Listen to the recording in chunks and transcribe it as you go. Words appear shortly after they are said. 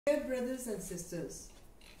Dear brothers and sisters,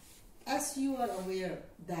 as you are aware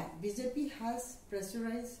that BJP has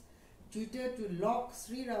pressurized Twitter to lock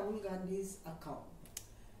Sri Rahul Gandhi's account,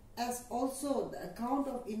 as also the account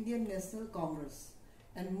of Indian National Congress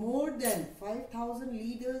and more than 5,000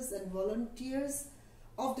 leaders and volunteers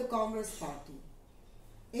of the Congress party.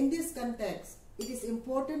 In this context, it is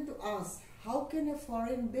important to ask, how can a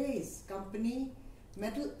foreign-based company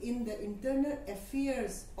meddle in the internal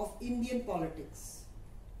affairs of Indian politics?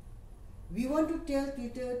 We want to tell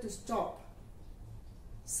Twitter to stop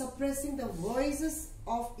suppressing the voices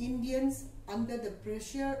of Indians under the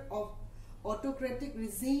pressure of autocratic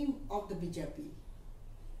regime of the BJP.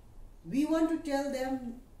 We want to tell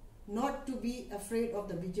them not to be afraid of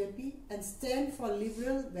the BJP and stand for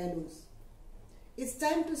liberal values. It's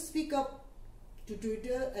time to speak up to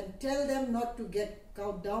Twitter and tell them not to get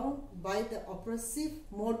cowed down by the oppressive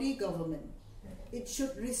Modi government. It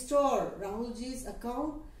should restore Rahulji's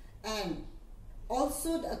account and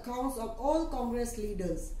also the accounts of all Congress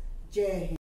leaders. Jai Hind.